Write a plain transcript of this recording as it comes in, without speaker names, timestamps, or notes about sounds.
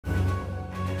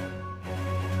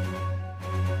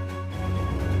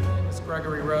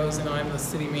Gregory Rose, and I'm the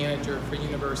City Manager for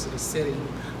University City.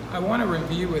 I want to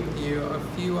review with you a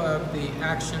few of the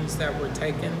actions that were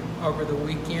taken over the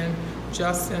weekend,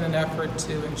 just in an effort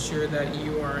to ensure that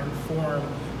you are informed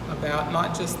about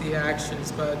not just the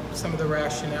actions, but some of the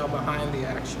rationale behind the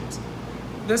actions.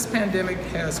 This pandemic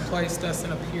has placed us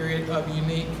in a period of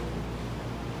unique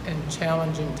and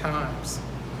challenging times.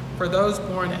 For those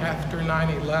born after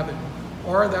 9/11,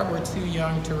 or that were too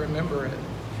young to remember it,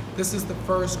 this is the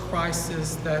first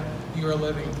crisis that you are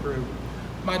living through.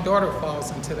 My daughter falls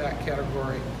into that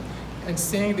category, and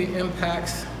seeing the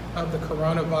impacts of the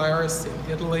coronavirus in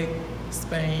Italy,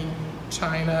 Spain,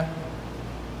 China,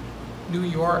 New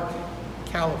York,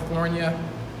 California,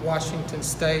 Washington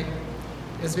State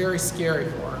is very scary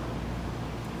for her.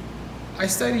 I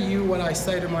say to you what I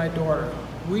say to my daughter: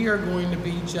 we are going to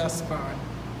be just fine.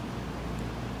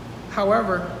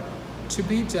 However, to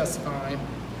be just fine,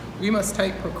 we must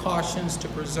take precautions to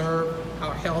preserve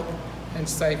our health and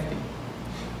safety.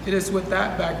 It is with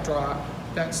that backdrop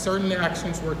that certain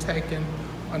actions were taken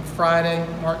on Friday,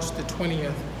 March the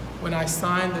 20th, when I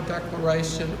signed the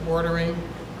declaration ordering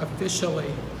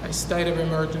officially a state of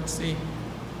emergency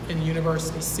in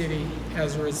University City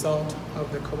as a result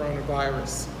of the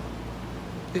coronavirus.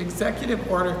 The executive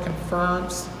order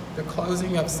confirms the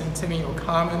closing of Centennial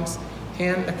Commons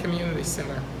and the Community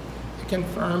Center. It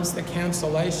confirms the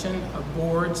cancellation of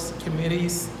boards,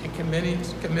 committees, and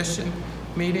commission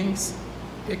meetings.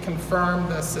 It confirmed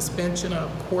the suspension of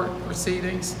court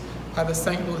proceedings by the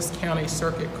St. Louis County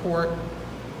Circuit Court.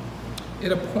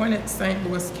 It appointed St.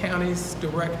 Louis County's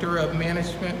Director of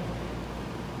Management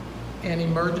and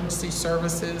Emergency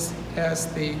Services as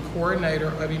the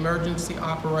coordinator of emergency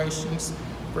operations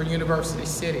for University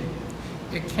City.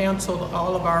 It canceled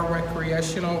all of our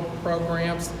recreational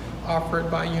programs offered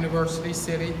by University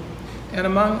City, and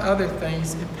among other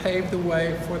things, it paved the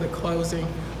way for the closing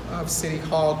of City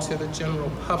Hall to the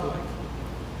general public.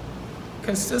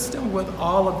 Consistent with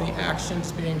all of the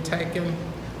actions being taken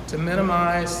to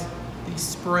minimize the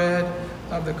spread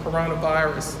of the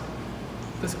coronavirus,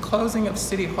 the closing of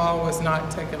City Hall was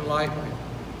not taken lightly.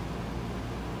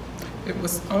 It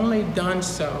was only done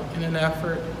so in an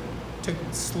effort to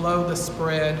slow the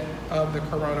spread of the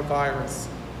coronavirus.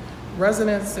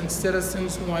 Residents and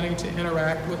citizens wanting to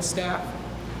interact with staff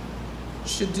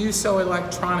should do so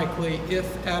electronically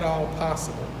if at all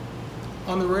possible.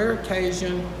 On the rare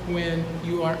occasion when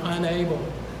you are unable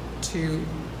to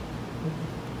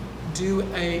do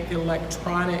an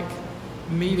electronic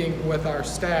meeting with our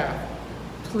staff,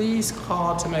 please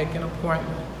call to make an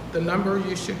appointment. The number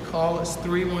you should call is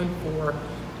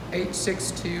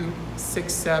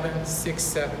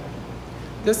 314-862-6767.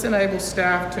 This enables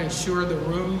staff to ensure the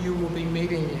room you will be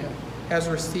meeting in has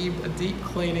received a deep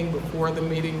cleaning before the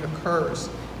meeting occurs.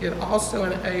 It also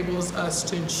enables us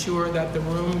to ensure that the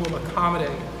room will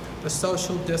accommodate the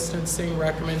social distancing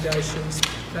recommendations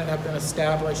that have been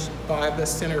established by the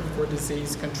Center for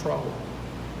Disease Control.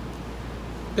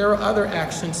 There are other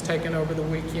actions taken over the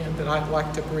weekend that I'd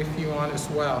like to brief you on as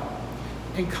well.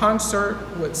 In concert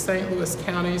with St. Louis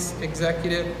County's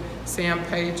Executive Sam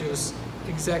Page's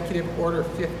Executive Order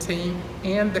 15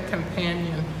 and the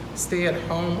companion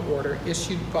stay-at-home order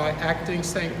issued by Acting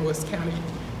St. Louis County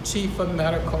Chief of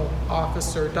Medical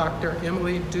Officer Dr.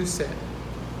 Emily Doucette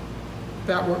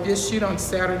that were issued on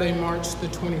Saturday, March the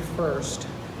 21st,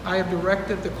 I have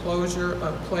directed the closure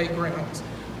of playgrounds,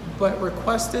 but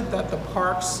requested that the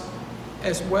parks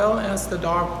as well as the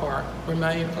dog park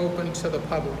remain open to the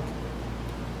public.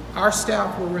 Our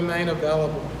staff will remain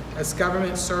available as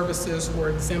government services were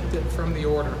exempted from the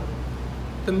order.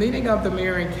 The meeting of the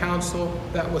Mayor and Council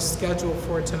that was scheduled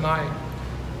for tonight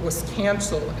was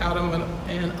canceled out of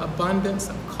an abundance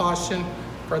of caution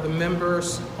for the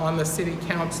members on the City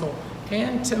Council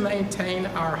and to maintain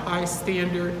our high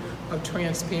standard of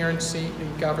transparency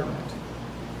in government.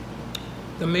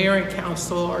 The Mayor and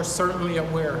Council are certainly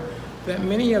aware that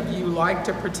many of you like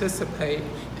to participate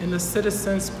in the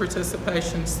citizens'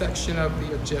 participation section of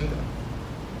the agenda.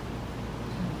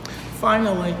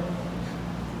 Finally,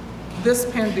 this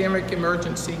pandemic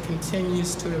emergency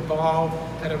continues to evolve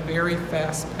at a very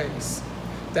fast pace.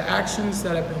 The actions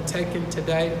that have been taken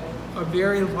today are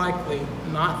very likely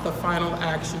not the final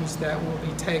actions that will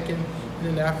be taken in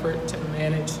an effort to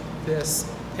manage this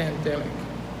pandemic.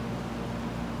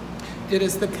 It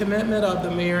is the commitment of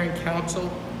the Mayor and Council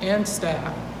and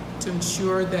staff to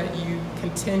ensure that you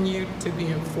continue to be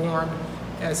informed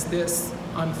as this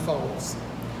unfolds.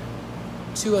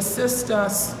 To assist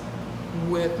us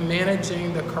with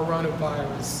managing the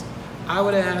coronavirus, I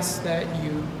would ask that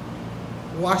you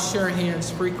wash your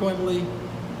hands frequently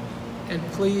And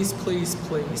please, please,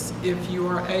 please, if you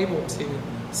are able to,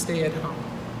 stay at home.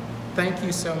 Thank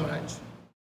you so much.